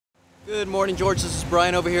Good morning, George. This is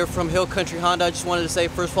Brian over here from Hill Country Honda. I just wanted to say,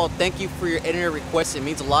 first of all, thank you for your internet request. It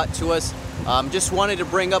means a lot to us. Just wanted to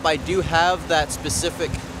bring up, I do have that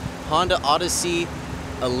specific Honda Odyssey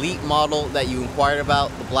Elite model that you inquired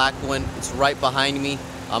about, the black one. It's right behind me.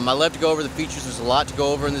 I love to go over the features. There's a lot to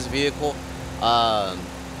go over in this vehicle.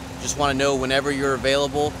 Just want to know whenever you're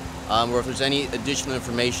available, or if there's any additional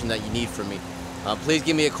information that you need from me. Please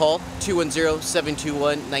give me a call,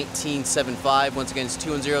 210-721-1975. Once again, it's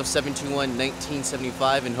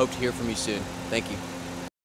 210-721-1975, and hope to hear from you soon. Thank you.